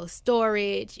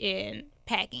 storage and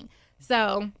packing.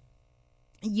 So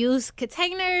use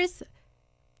containers,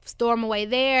 store them away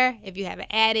there. If you have an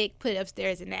attic, put it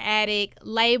upstairs in the attic.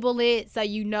 Label it so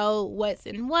you know what's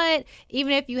in what.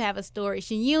 Even if you have a storage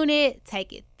unit,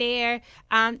 take it there.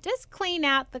 Just clean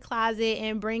out the closet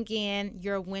and bring in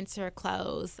your winter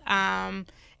clothes. And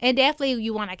definitely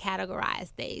you want to categorize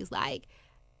things like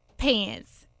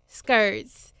pants,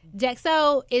 skirts,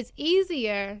 so it's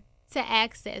easier to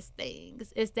access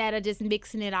things instead of just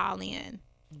mixing it all in.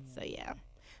 So yeah.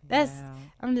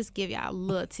 I'm just give y'all a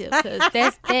little tip because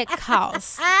that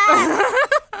costs.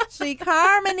 Chic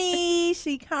Harmony.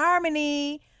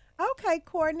 Okay,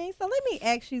 Courtney. So let me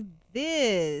ask you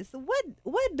this: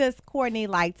 What does Courtney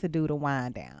like to do to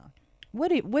wind down? What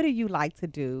do you like to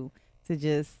do to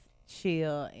just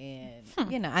chill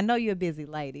and I know you're a busy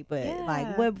lady, but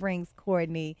like what brings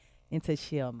Courtney into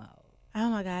chill mode? Oh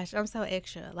my gosh, I'm so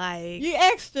extra. Like you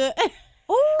extra.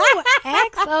 Ooh,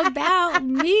 ask about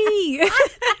me.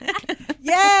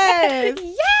 Yes.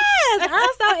 I'm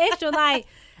so extra. Like,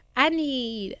 I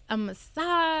need a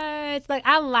massage. Like,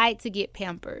 I like to get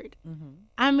pampered. Mm-hmm.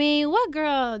 I mean, what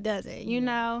girl doesn't, you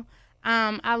know?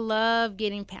 I love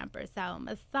getting pampered. So,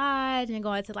 massage and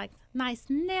going to, like, nice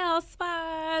nail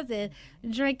spas and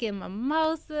drinking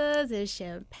mimosas and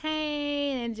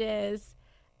champagne and just...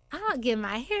 I'll get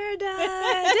my hair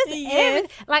done. Just everything.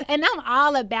 Like, and I'm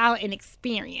all about an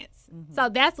experience. Mm-hmm. So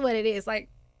that's what it is. Like,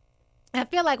 I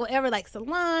feel like whatever, like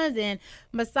salons and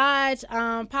massage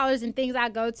parlors and things I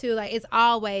go to, like it's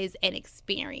always an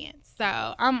experience. So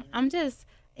I'm just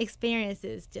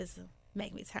experiences just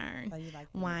make me turn, so you like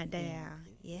wind down.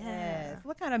 Yes.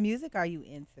 What kind of music are you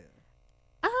into?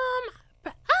 I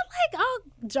like all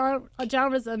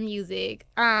genres of music.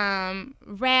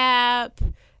 Rap.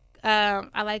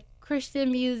 I like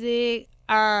Christian music,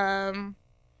 alternative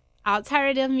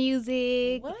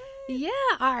music. What? Yeah,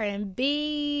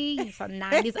 R&B, some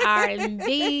 90s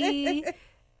R&B.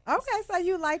 Okay, so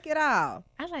you like it all.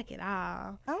 I like it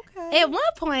all. Okay. At one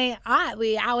point,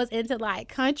 oddly, I was into like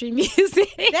country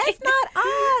music. That's not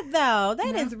odd though.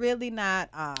 That is really not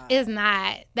odd. It's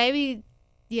not. Like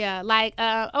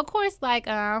of course, like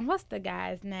what's the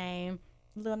guy's name?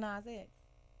 Lil Nas X.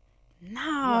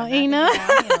 No,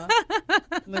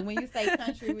 Look, when you say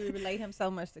country, we relate him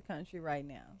so much to country right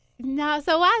now. No,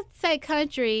 so I say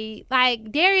country,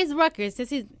 like Darius Rucker, since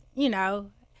he's, I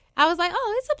was like,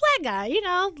 oh, it's a black guy,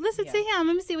 listen to him.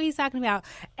 Let me see what he's talking about.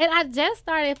 And I just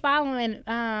started following,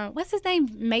 what's his name,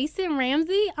 Mason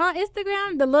Ramsey on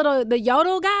Instagram, the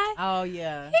Yodel guy. Oh,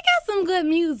 yeah. He got some good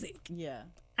music. Yeah.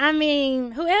 I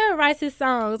mean, whoever writes his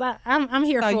songs, I'm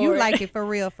here for it. So you like it for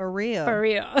real? For real.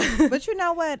 But you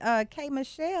know what? K.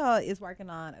 Michelle is working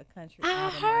on a country album. I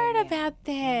heard right about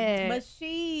that. But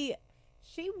she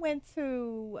went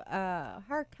to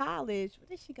her college. Where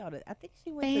did she go to? I think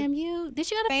she went FAMU. Did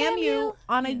she go to FAMU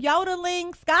on a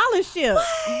yodeling scholarship. What?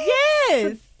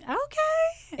 Yes.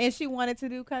 Okay. And she wanted to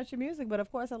do country music, but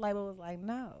of course her label was like,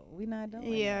 "No, we're not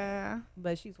doing it."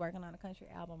 But she's working on a country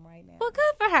album right now. Well,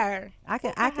 good for her. I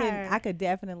could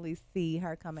definitely see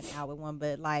her coming out with one,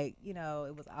 but like, it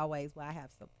was always why I have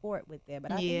support with them.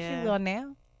 But I think she will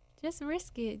now. Just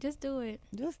risk it. Just do it.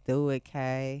 Just do it,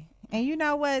 Kay. And you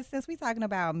know what? Since we talking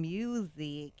about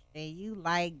music and you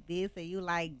like this and you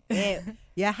like that,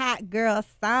 your Hot Girl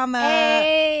Summer.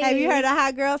 Hey. Have you heard a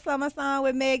Hot Girl Summer song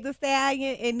with Meg Thee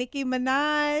Stallion and Nicki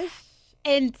Minaj?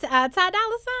 And Ty Dolla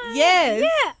 $ign? Yes.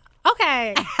 Yeah.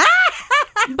 Okay.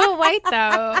 But wait,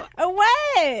 though.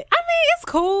 What? I mean, it's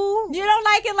cool. You don't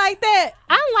like it like that?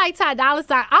 I like Ty Dolla $ign.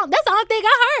 That's the only thing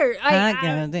I heard. Like,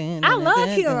 I love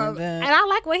him. And I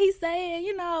like what he's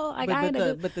saying, Like,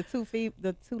 but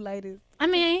the two ladies. I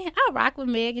mean, I rock with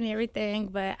Meg and everything,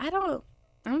 but I'm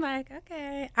like,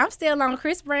 okay. I'm still on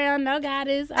Chris Brown, No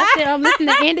Goddess. I'm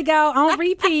listening to Indigo on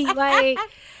repeat. Like,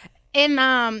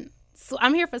 and so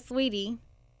I'm here for Sweetie.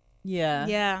 Yeah.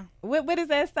 Yeah. What is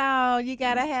that song? You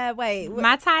gotta have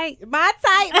My Type.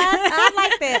 I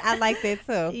like that. I like that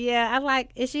too. Yeah, I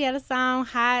like. If she had a song,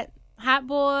 Hot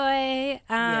Boy.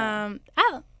 I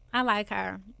like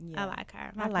her. Yeah. I like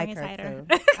her. I like her too.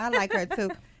 I like her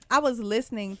too. I was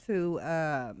listening to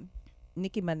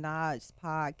Nicki Minaj's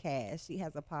podcast. She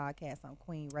has a podcast on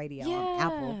Queen Radio on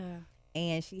Apple.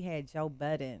 And she had Joe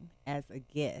Budden as a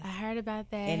guest. I heard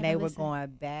about that. And they were going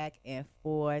back and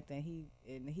forth, and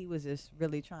he was just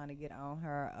really trying to get on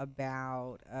her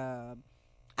about, I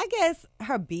guess,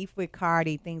 her beef with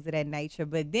Cardi, things of that nature.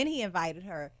 But then he invited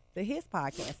her to his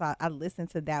podcast. So I listened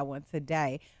to that one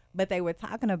today. But they were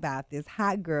talking about this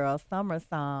hot girl summer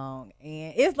song.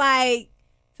 And it's like,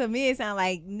 to me, it sounds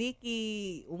like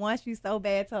Nicki wants you so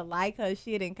bad to like her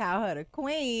shit and call her the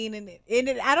queen. And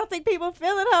I don't think people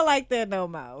feeling her like that no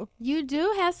more. You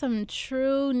do have some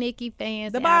true Nicki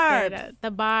fans The out there. Barbs.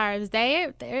 The Barbs.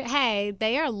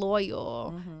 They are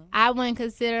loyal. I wouldn't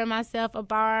consider myself a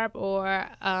Barb or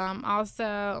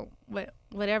also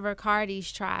whatever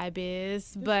Cardi's tribe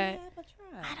is. But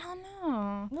I don't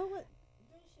know. Well, what?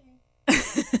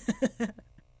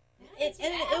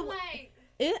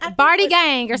 Barty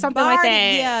Gang or something like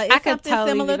that. Yeah, it's I could something totally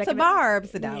similar be to looking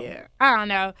Barb's, though. Yeah, I don't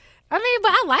know. I mean,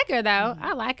 but I like her though.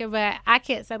 I like her, but I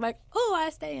can't say like, oh, I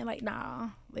stay in. Like, nah,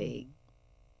 like.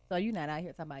 So you're not out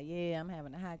here talking about, yeah, I'm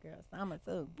having a hot girl summer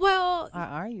too. Well, Or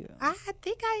are you? I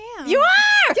think I am. You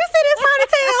are. You see this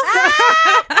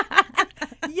ponytail?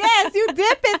 Yes, you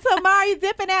dipping tomorrow. You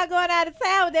dipping out, going out of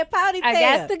town with that ponytail. I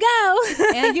guess to go.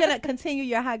 And you're gonna continue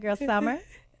your hot girl summer.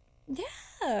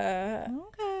 Yeah.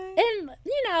 Okay. And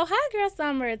hot girl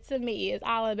summer to me is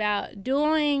all about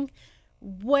doing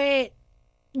what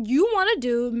you want to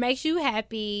do, makes you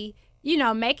happy.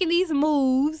 Making these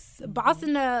moves,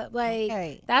 bossing up, like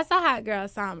Okay. that's a hot girl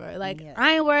summer. Like Yeah.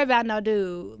 I ain't worried about no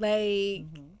dude. Like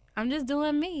I'm just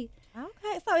doing me.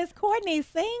 Okay. So is Courtney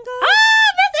single? Oh,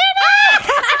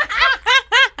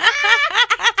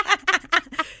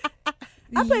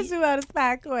 I put you on the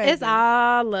spot, Courtney. it's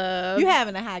all love. You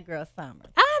having a hot girl summer.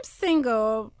 I'm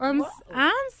single. Whoa.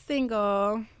 I'm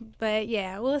single, but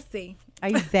yeah, we'll see. Are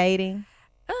you dating?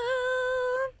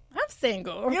 I'm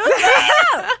single.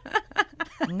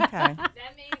 Okay. That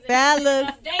means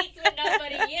Fellas. dates with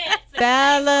nobody yet. So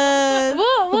Fellas,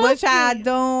 We'll what y'all see.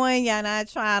 doing? Y'all not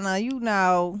trying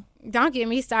to, Don't get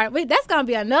me started. Wait, that's gonna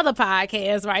be another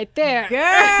podcast right there. Girl,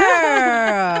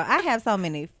 I have so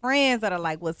many friends that are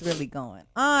like, what's really going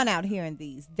on out here in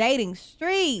these dating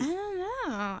streets?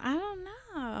 I don't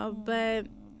know. But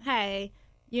hey,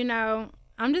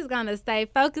 I'm just gonna stay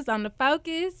focused on the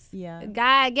focus. Yeah.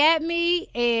 God got me,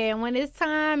 and when it's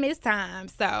time, it's time.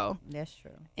 So That's true.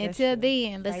 That's until true.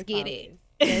 then, let's Stay get it.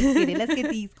 focused. Let's get it. Let's get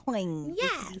these coins. Let's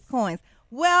get Yes. these coins.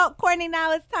 Well, Courtney,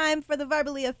 now it's time for the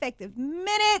Verbally Effective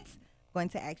Minute. I'm going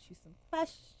to ask you some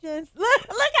questions. Look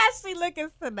how she looking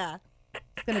tonight.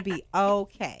 It's going to be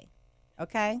okay.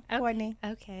 Okay, Courtney?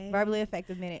 Okay. Verbally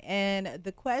Effective Minute. And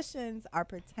the questions are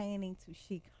pertaining to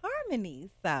Chic Harmony.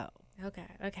 So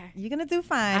Okay. you're going to do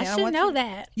fine. I And should want know you-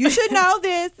 that. You should know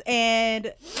this.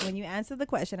 And when you answer the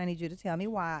question, I need you to tell me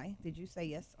why. Did you say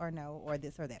yes or no or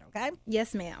this or that, okay?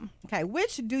 Yes, ma'am. Okay,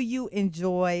 which do you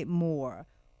enjoy more?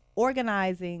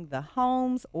 Organizing the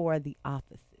homes or the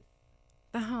offices?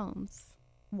 The homes.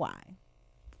 Why?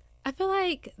 I feel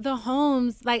like the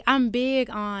homes, like I'm big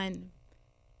on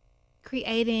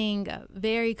creating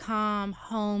very calm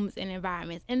homes and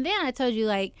environments. And then I told you,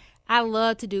 like, I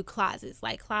love to do closets.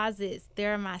 Like closets,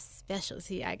 they're my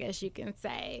specialty, I guess you can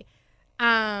say.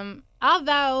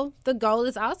 Although the goal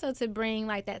is also to bring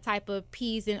like that type of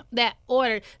peace and that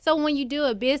order. So when you do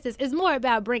a business, it's more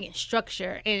about bringing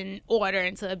structure and order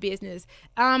into a business.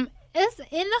 It's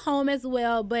in the home as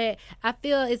well, but I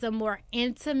feel it's a more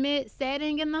intimate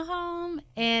setting in the home,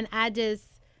 and I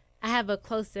have a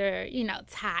closer,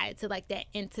 tie to like that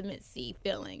intimacy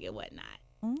feeling and whatnot.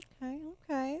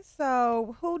 Okay.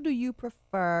 So, who do you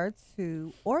prefer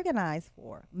to organize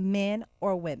for, men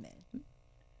or women?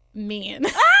 Men.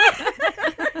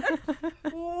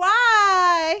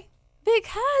 Why?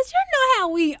 Because you know how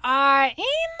we are,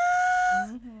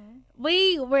 Ina.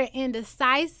 We're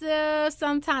indecisive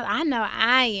sometimes. I know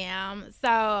I am.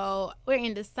 So we're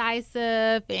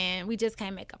indecisive and we just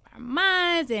can't make up our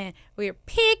minds and we're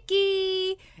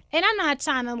picky. And I'm not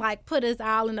trying to like put us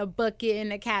all in a bucket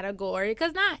in a category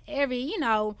because not every,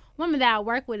 woman that I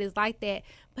work with is like that.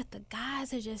 But the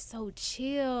guys are just so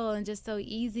chill and just so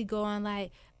easygoing,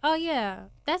 like, oh yeah,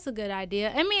 that's a good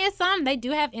idea. I mean, it's some they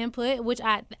do have input, which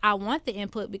I want the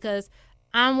input because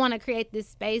I want to create this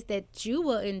space that you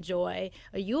will enjoy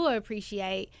or you will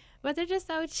appreciate. But they're just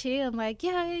so chill. I'm like,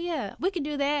 yeah, we can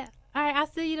do that. All right, I'll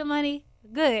send you the money.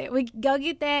 Good. We go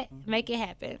get that, make it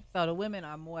happen. So the women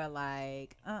are more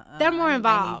like, They're more I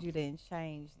involved. need you to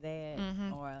change that,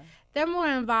 or They're more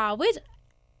involved, which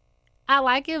I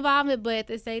like involvement, but at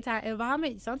the same time,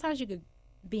 involvement, sometimes you could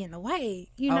be in the way,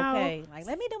 okay, like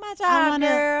let me do my I job, wanna,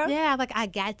 girl. yeah, like I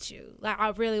got you. Like I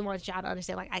really want y'all to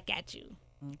understand, like I got you.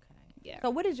 Okay. Yeah.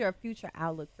 So, what is your future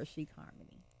outlook for Chic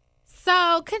Harmony?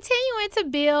 So continuing to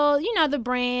build, the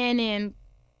brand and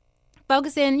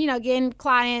focusing, getting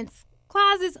clients,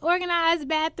 closets organized,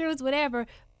 bathrooms, whatever.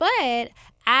 But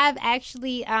I've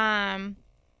actually, I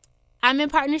I'm in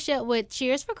partnership with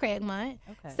Cheers for Craigmont.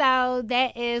 Okay. So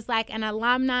that is like an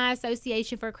alumni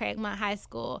association for Craigmont High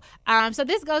School. So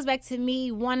this goes back to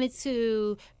me wanting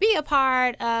to be a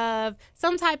part of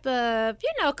some type of,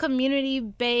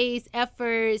 community-based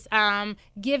efforts,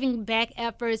 giving back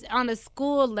efforts on a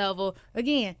school level.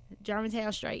 Again,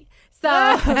 Germantown straight. So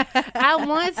I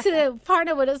want to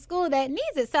partner with a school that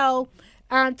needs it. So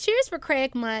Cheers for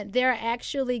Craigmont, they're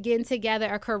actually getting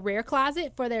together a career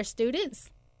closet for their students.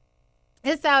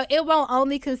 And so it won't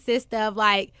only consist of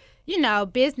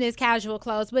business casual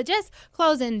clothes, but just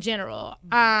clothes in general.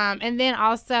 And then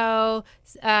also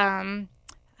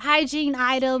hygiene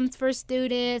items for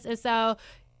students. And so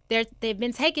they've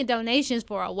been taking donations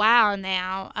for a while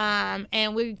now.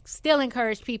 And we still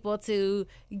encourage people to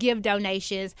give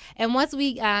donations. And once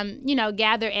we,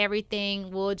 gather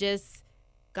everything, we'll just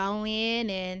go in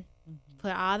and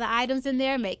put all the items in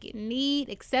there, make it neat,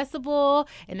 accessible,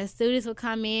 and the students will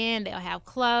come in, they'll have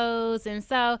clothes. And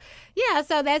so,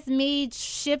 so that's me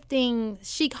shifting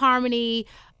Chic Harmony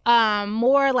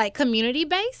more like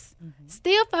community-based,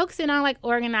 still focusing on like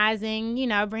organizing,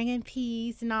 bringing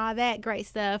peace and all that great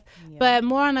stuff, but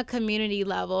more on a community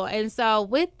level. And so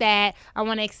with that, I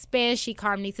want to expand Chic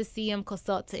Harmony to CM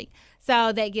Consulting.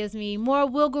 So that gives me more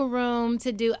wiggle room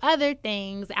to do other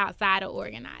things outside of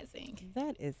organizing.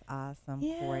 That is awesome,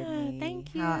 Yeah, Courtney.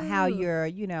 thank you. How you're,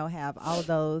 have all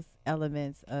those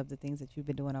elements of the things that you've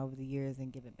been doing over the years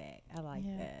and giving back. I like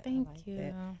that. Thank I like you.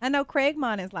 that. I know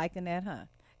Craigmont is liking that, huh?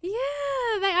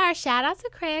 Yeah, they are. Shout out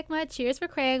to Craigmont. Cheers for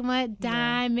Craigmont.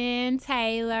 Diamond,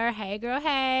 Taylor. Hey, girl,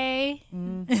 hey.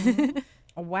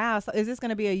 Wow. So is this going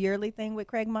to be a yearly thing with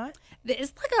Craigmont?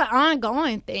 It's like an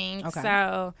ongoing thing. Okay.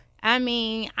 So, I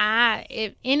mean,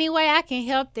 if any way I can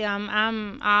help them,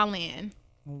 I'm all in.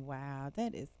 Wow,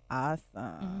 that is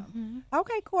awesome.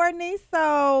 Okay, Courtney.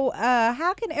 So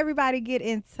how can everybody get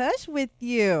in touch with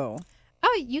you?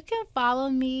 Oh, you can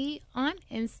follow me on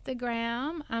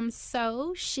Instagram. I'm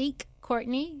So Chic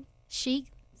Courtney. Chic,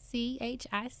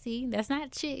 CHIC. That's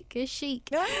not chic, it's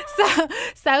chic.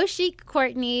 So Chic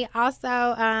Courtney.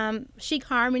 Also, Chic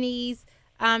Harmony's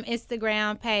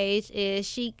Instagram page is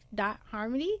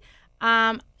chic.harmony.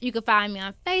 You can find me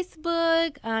on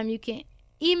Facebook. You can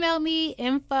email me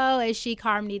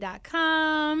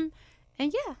info@chicharmony.com.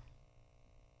 And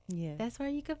that's where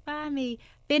you can find me.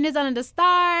 Fitness Under the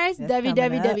Stars,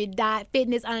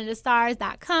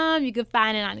 www.fitnessunderthestars.com. You can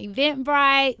find it on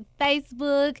Eventbrite,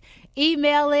 Facebook.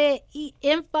 Email it,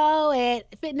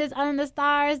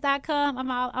 info@fitnessunderthestars.com.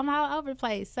 I'm all over the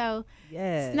place. So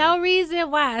there's no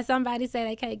reason why somebody say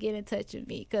they can't get in touch with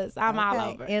me because I'm all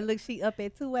over. And look, she up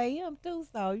at 2 a.m. too,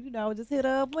 so, just hit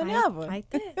her up whenever. Like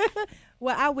that.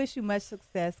 Well, I wish you much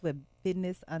success with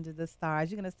Fitness Under the Stars.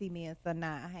 You're going to see me and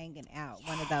Sanaa hanging out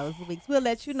one of those weeks. We'll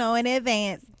let you know in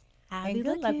advance. And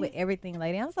good luck with everything,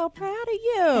 lady. I'm so proud of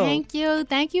you. Thank you.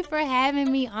 Thank you for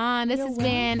having me on. This has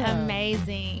been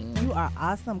amazing. You are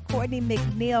awesome. Courtney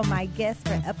McNeil, my guest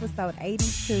for episode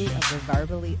 82 of the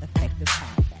Verbally Effective Podcast.